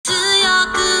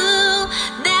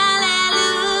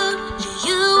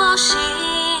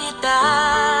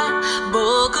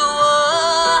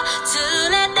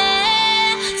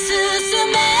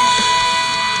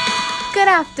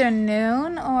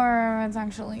afternoon, or it's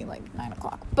actually like 9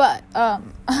 o'clock, but,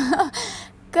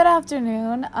 good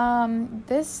afternoon.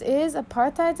 This is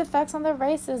Apartheid's Effects on the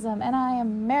Racism, and I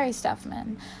am Mary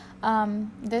Steffman.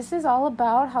 This is all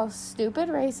about how stupid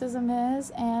racism is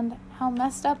and how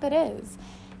messed up it is,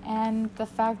 and the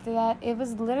fact that it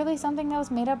was literally something that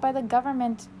was made up by the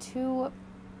government to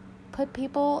put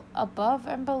people above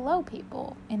and below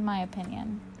people, in my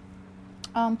opinion.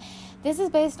 This is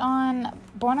based on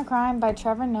Born a Crime by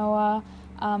Trevor Noah.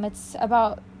 It's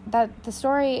about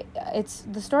it's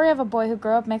the story of a boy who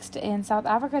grew up mixed in South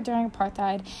Africa during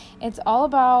apartheid. It's all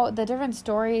about the different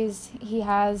stories he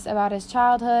has about his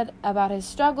childhood, about his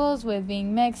struggles with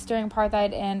being mixed during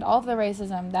apartheid, and all of the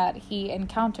racism that he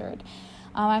encountered.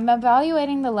 I'm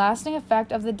evaluating the lasting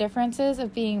effect of the differences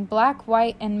of being black,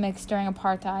 white, and mixed during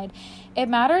apartheid. It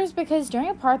matters because during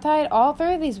apartheid, all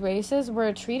three of these races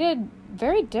were treated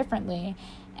very differently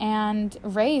and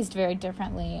raised very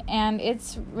differently. And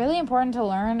it's really important to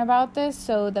learn about this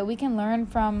so that we can learn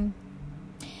from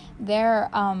their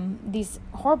these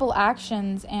horrible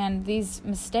actions and these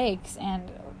mistakes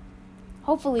and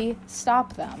hopefully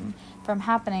stop them from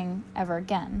happening ever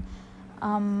again.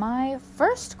 My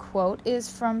first quote is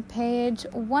from page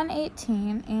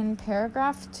 118 in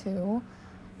paragraph 2.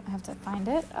 I have to find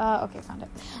it. Okay, found it.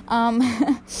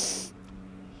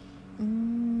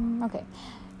 Okay.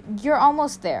 You're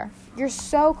almost there. You're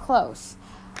so close.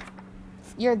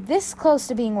 You're this close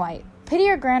to being white. Pity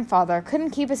your grandfather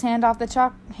couldn't keep his hands off the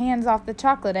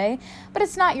chocolate, eh? But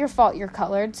it's not your fault you're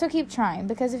colored, so keep trying,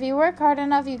 because if you work hard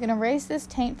enough, you can erase this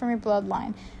taint from your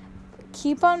bloodline.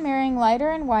 Keep on mirroring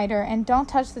lighter and whiter, and don't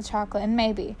touch the chocolate, and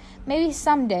maybe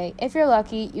someday, if you're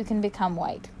lucky, you can become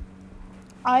white.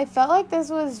 I felt like this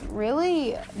was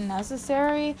really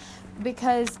necessary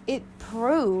because it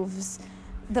proves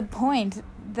the point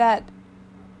that,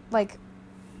 like,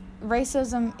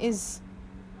 racism is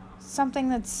something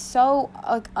that's so,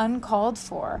 like, uncalled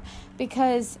for.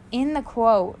 Because in the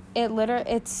quote,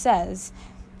 it says,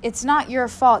 it's not your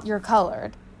fault you're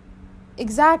colored.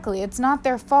 Exactly, it's not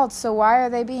their fault, so why are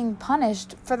they being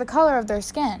punished for the color of their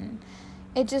skin?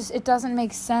 It doesn't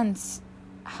make sense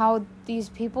how these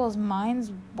people's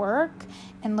minds work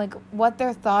and, like, what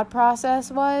their thought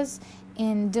process was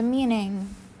in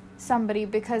demeaning somebody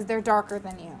because they're darker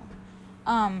than you.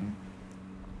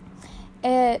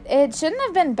 It shouldn't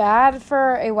have been bad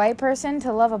for a white person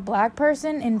to love a black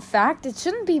person. In fact, it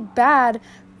shouldn't be bad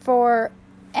for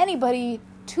anybody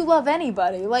to love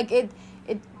anybody. Like, it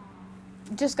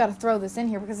just got to throw this in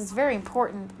here because it's very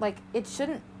important. Like, it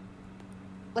shouldn't,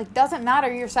 like, doesn't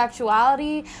matter your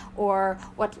sexuality or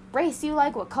what race you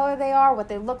like, what color they are, what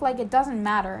they look like, it doesn't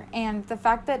matter. And the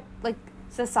fact that, like,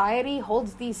 society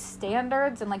holds these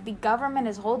standards and, like, the government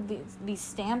is holding these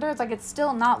standards, like, it's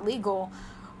still not legal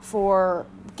for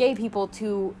gay people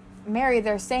to marry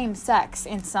their same sex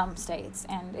in some states,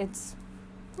 and it's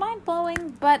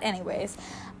mind-blowing. But anyways,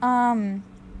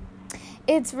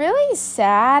 it's really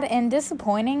sad and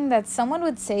disappointing that someone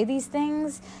would say these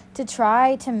things to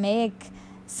try to make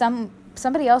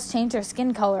somebody else change their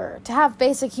skin color, to have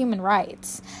basic human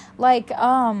rights. Like,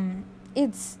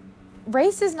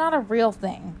 race is not a real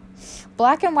thing.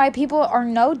 Black and white people are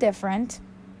no different.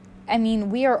 I mean,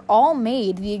 we are all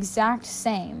made the exact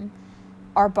same.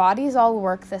 Our bodies all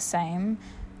work the same.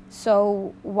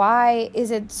 So why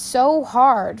is it so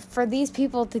hard for these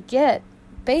people to get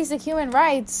basic human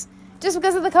rights just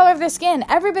because of the color of their skin?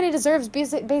 Everybody deserves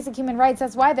basic human rights.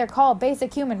 That's why they're called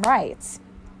basic human rights.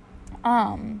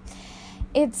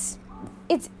 It's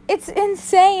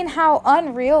insane how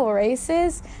unreal race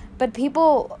is, but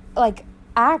people, like,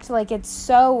 act like it's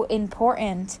so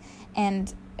important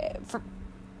and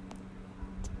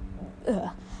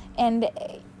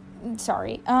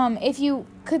if you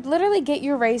could literally get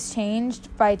your race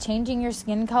changed by changing your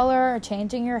skin color or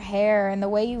changing your hair and the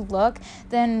way you look,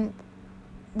 then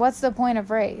what's the point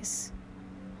of race?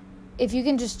 If you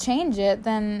can just change it,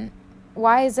 then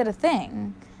why is it a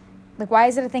thing? Like, why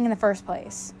is it a thing in the first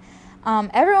place?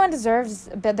 Everyone deserves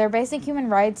their basic human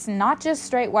rights, not just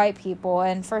straight white people.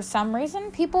 And for some reason,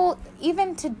 people,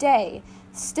 even today,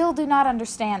 still do not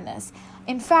understand this.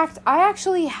 In fact, I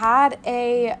actually had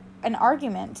an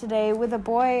argument today with a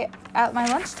boy at my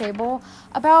lunch table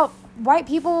about white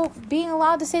people being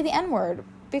allowed to say the N-word,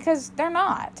 because they're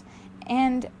not.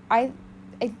 And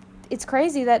it's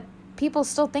crazy that people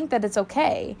still think that it's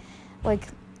okay. Like,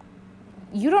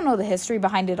 you don't know the history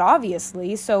behind it,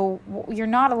 obviously, so you're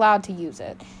not allowed to use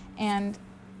it. And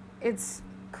it's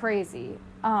crazy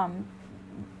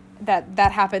that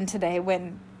happened today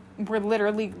when we're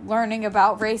literally learning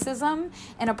about racism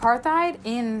and apartheid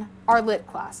in our lit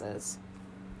classes.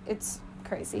 It's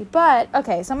crazy. But,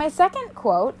 okay, so my second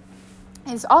quote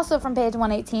is also from page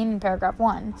 118 in paragraph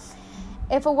 1.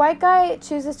 If a white guy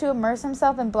chooses to immerse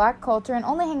himself in black culture and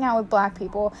only hang out with black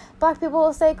people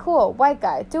will say, cool, white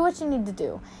guy, do what you need to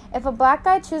do. If a black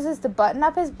guy chooses to button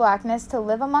up his blackness to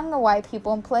live among the white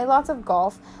people and play lots of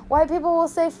golf, white people will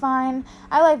say, fine,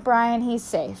 I like Brian, he's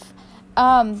safe.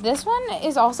 This one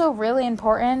is also really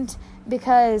important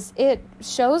because it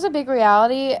shows a big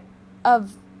reality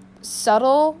of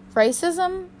subtle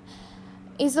racism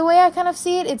is the way I kind of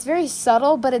see it. It's very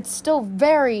subtle, but it's still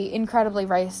very incredibly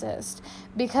racist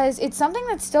because it's something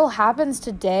that still happens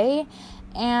today.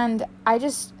 And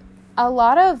a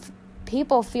lot of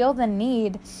people feel the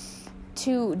need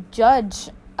to judge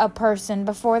a person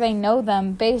before they know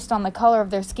them based on the color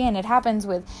of their skin. It happens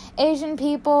with Asian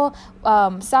people,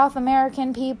 South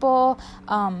American people,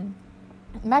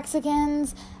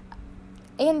 Mexicans,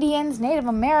 Indians, Native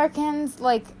Americans.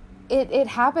 Like, it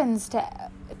happens to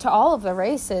all of the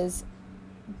races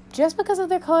just because of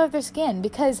their color of their skin.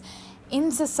 Because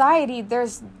in society,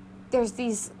 there's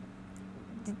these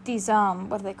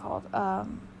what are they called?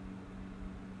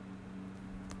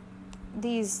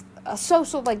 These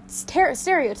social, like,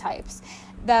 stereotypes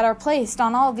that are placed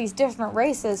on all of these different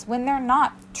races when they're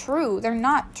not true. They're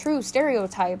not true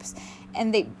stereotypes,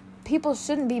 and people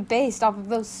shouldn't be based off of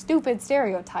those stupid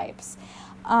stereotypes.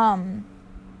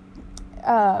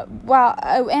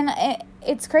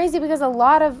 It's crazy because a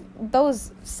lot of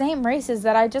those same races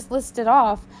that I just listed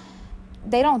off,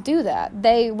 they don't do that.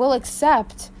 They will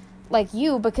accept, like,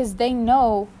 you because they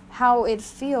know how it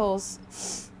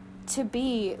feels to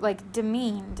be, like,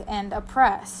 demeaned and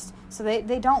oppressed. So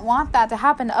they don't want that to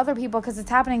happen to other people because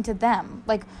it's happening to them.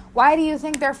 Like, why do you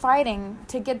think they're fighting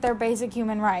to get their basic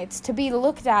human rights? To be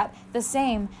looked at the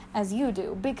same as you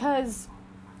do. Because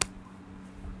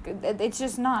it's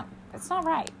just not, it's not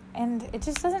right. And it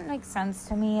just doesn't make sense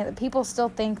to me that people still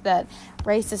think that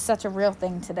race is such a real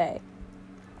thing today.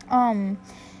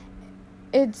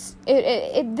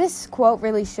 This quote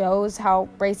really shows how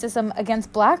racism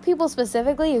against black people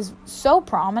specifically is so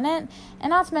prominent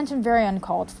and not to mention very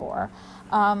uncalled for.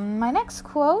 My next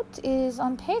quote is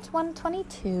on page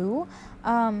 122.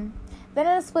 Then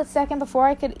in a split second before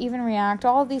I could even react,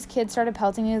 all of these kids started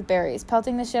pelting me with berries,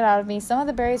 pelting the shit out of me. Some of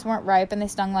the berries weren't ripe and they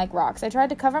stung like rocks. I tried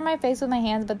to cover my face with my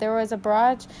hands, but there was a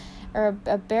barrage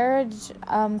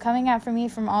coming after me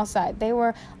from all sides. They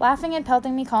were laughing and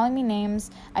pelting me, calling me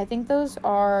names. I think those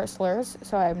are slurs,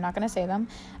 so I'm not going to say them.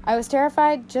 I was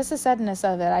terrified, just the suddenness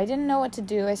of it. I didn't know what to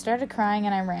do. I started crying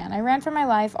and I ran. I ran for my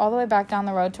life all the way back down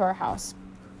the road to our house.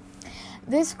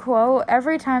 This quote,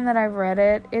 every time that I've read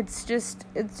it, it just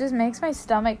makes my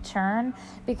stomach churn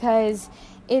because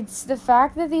it's the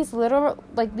fact that these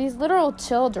literal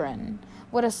children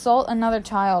would assault another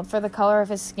child for the color of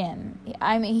his skin.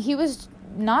 I mean, he was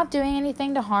not doing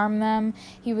anything to harm them.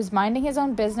 He was minding his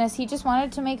own business. He just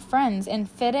wanted to make friends and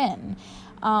fit in.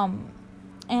 And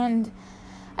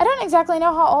I don't exactly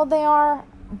know how old they are,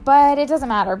 but it doesn't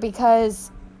matter because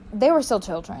they were still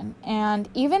children. And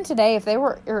even today, if they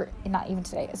were, or not even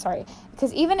today, sorry,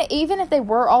 because even if they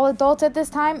were all adults at this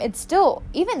time, it's still,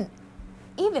 even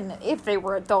if they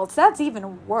were adults, that's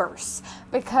even worse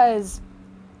because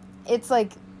it's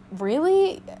like,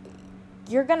 really?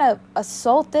 You're gonna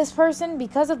assault this person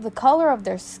because of the color of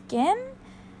their skin?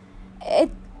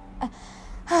 It's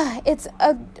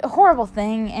a horrible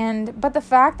thing, but the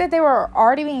fact that they were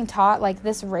already being taught, like,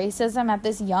 this racism at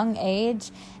this young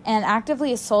age and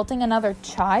actively assaulting another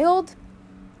child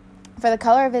for the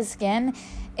color of his skin,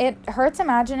 it hurts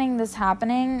imagining this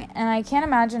happening, and I can't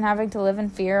imagine having to live in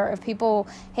fear of people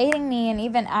hating me and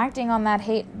even acting on that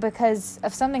hate because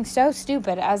of something so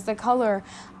stupid as the color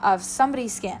of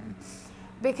somebody's skin.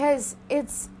 Because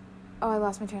it's... Oh, I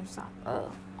lost my train of thought.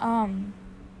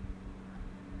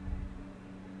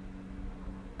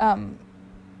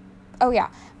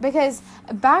 Because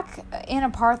back in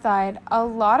apartheid, a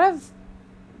lot of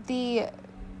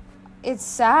it's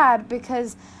sad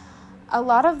because a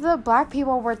lot of the black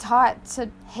people were taught to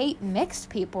hate mixed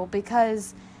people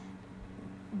because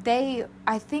I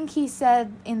think he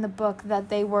said in the book that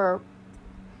they were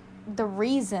the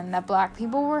reason that black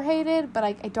people were hated, but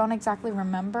I don't exactly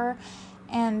remember.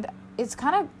 And it's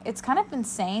kind of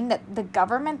insane that the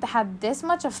government had this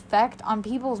much effect on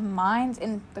people's minds,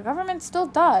 and the government still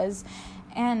does,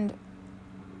 and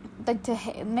like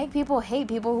to make people hate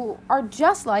people who are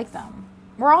just like them.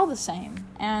 We're all the same,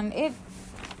 and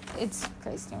it's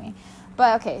crazy to me.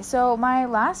 But okay, so my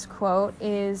last quote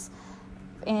is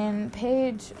in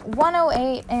page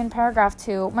 108 in paragraph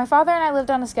 2. My father and I lived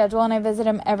on a schedule and I visit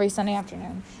him every Sunday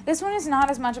afternoon. This one is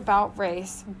not as much about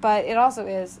race, but it also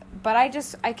is. but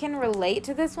I can relate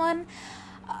to this one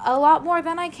a lot more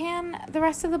than I can the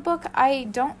rest of the book. I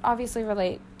don't obviously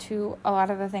relate to a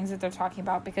lot of the things that they're talking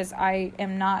about because I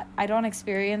don't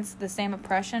experience the same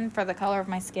oppression for the color of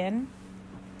my skin.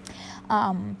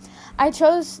 I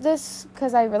chose this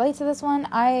because I relate to this one.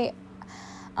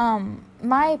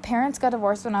 My parents got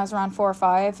divorced when I was around 4 or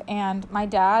 5, and my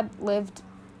dad lived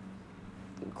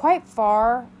quite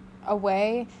far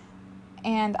away,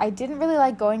 and I didn't really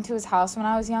like going to his house when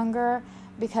I was younger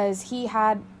because he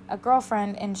had a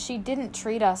girlfriend and she didn't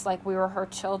treat us like we were her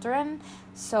children,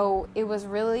 so it was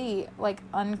really like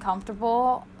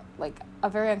uncomfortable, like a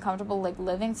very uncomfortable like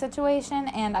living situation.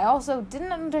 And I also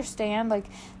didn't understand like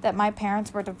that my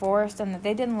parents were divorced and that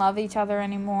they didn't love each other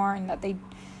anymore and that they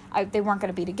weren't going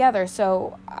to be together,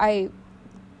 so I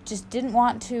just didn't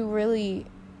want to really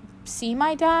see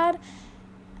my dad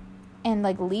and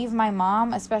like leave my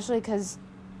mom, especially because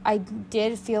I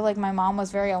did feel like my mom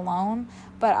was very alone.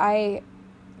 But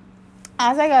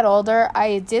as I got older,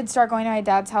 I did start going to my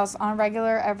dad's house on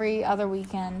regular every other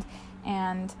weekend,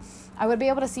 and I would be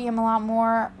able to see him a lot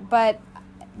more. But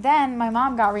then my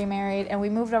mom got remarried and we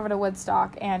moved over to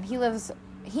Woodstock, and he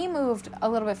moved a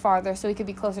little bit farther so he could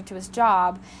be closer to his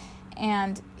job,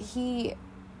 and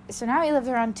so now he lives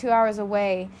around 2 hours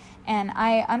away. And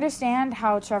I understand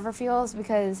how Trevor feels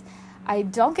because I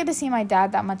don't get to see my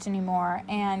dad that much anymore,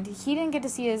 and he didn't get to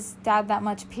see his dad that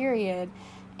much, period.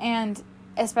 And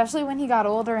especially when he got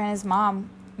older and his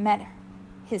mom met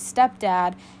his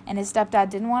stepdad, and his stepdad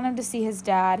didn't want him to see his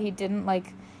dad. He didn't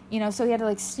so he had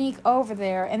to sneak over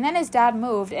there. And then his dad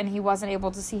moved and he wasn't able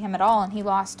to see him at all, and he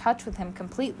lost touch with him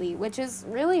completely, which is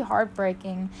really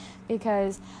heartbreaking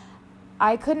because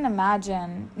I couldn't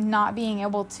imagine not being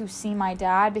able to see my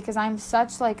dad because I'm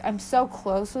so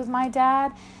close with my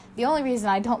dad. The only reason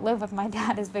I don't live with my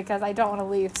dad is because I don't want to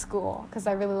leave school because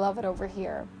I really love it over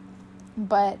here.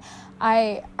 But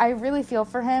I really feel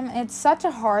for him. It's such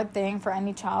a hard thing for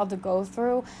any child to go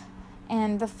through.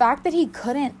 And the fact that he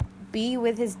couldn't be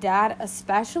with his dad,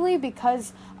 especially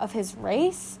because of his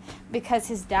race, because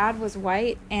his dad was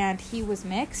white and he was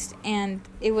mixed, and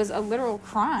it was a literal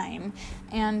crime.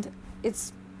 And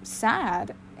it's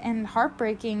sad and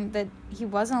heartbreaking that he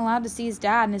wasn't allowed to see his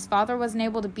dad, and his father wasn't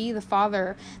able to be the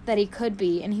father that he could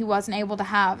be, and he wasn't able to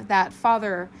have that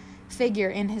father figure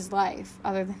in his life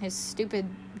other than his stupid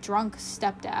drunk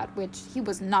stepdad, which he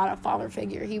was not a father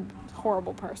figure. He was a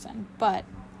horrible person. But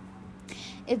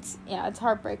it's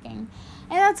heartbreaking.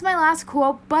 And that's my last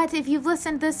quote. But if you've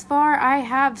listened this far, I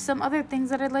have some other things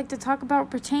that I'd like to talk about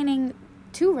pertaining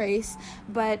to race,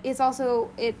 but it's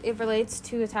also it relates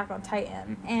to Attack on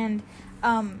Titan. And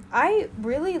I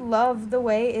really love the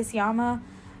way Isayama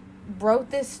wrote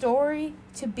this story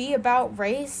to be about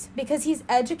race, because he's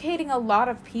educating a lot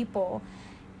of people,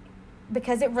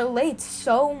 because it relates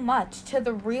so much to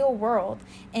the real world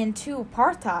and to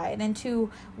apartheid and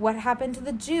to what happened to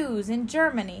the Jews in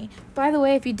Germany. By the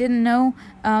way, if you didn't know,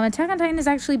 Attack on Titan is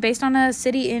actually based on a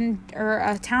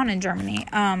a town in Germany.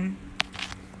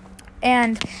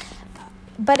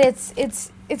 But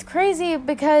it's crazy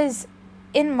because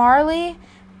in Marley,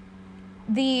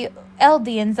 the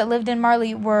Eldians that lived in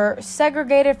Marley were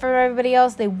segregated from everybody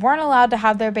else. They weren't allowed to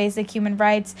have their basic human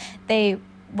rights. They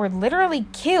were literally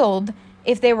killed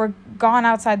if they were gone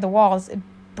outside the walls. It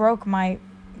breaks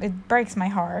my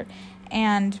heart,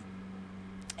 and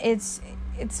it's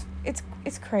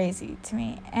crazy to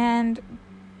me.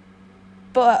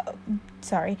 But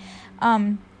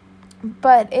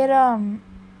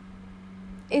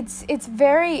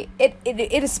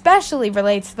it especially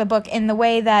relates to the book in the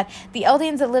way that the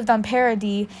Eldians that lived on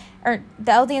Paradis, or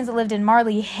the Eldians that lived in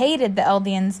Marley, hated the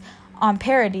Eldians on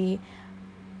Paradis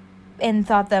and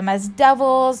thought them as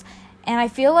devils. And I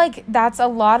feel like that's a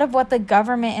lot of what the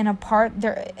government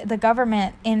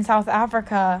in South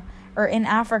Africa or in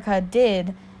Africa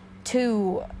did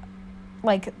to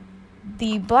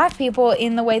the black people,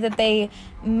 in the way that they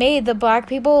made the black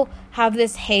people have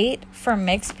this hate for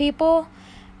mixed people.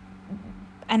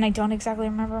 And I don't exactly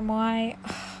remember why.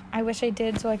 I wish I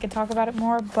did so I could talk about it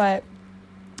more, but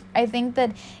I think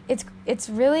that it's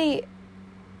really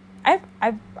I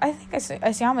think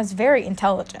Isayama is very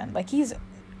intelligent. He's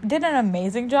did an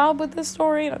amazing job with this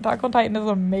story. Attack on Titan is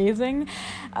amazing.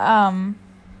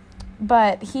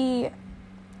 But it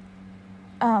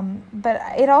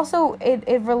also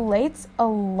it relates a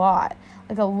lot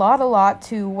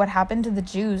to what happened to the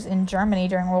Jews in Germany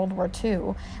during World War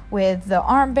II with the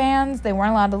armbands. They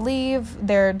weren't allowed to leave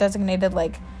their designated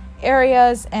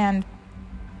areas, and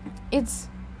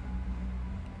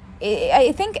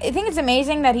I think it's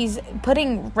amazing that he's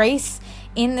putting race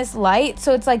in this light.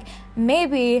 So it's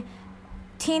maybe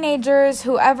teenagers,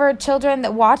 whoever, children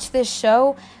that watch this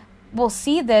show will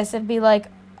see this and be like,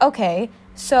 okay,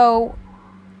 so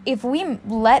if we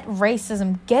let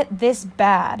racism get this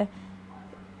bad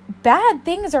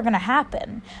things are going to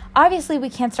happen. Obviously, we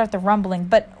can't start the rumbling,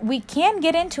 but we can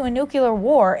get into a nuclear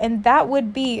war, and that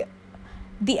would be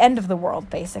the end of the world,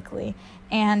 basically.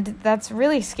 And that's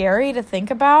really scary to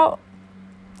think about,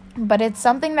 but it's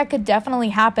something that could definitely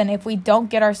happen if we don't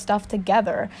get our stuff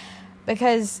together,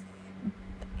 because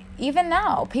even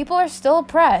now, people are still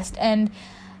oppressed, and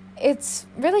it's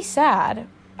really sad.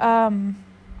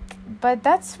 But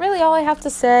that's really all I have to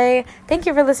say. Thank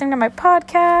you for listening to my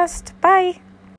podcast. Bye.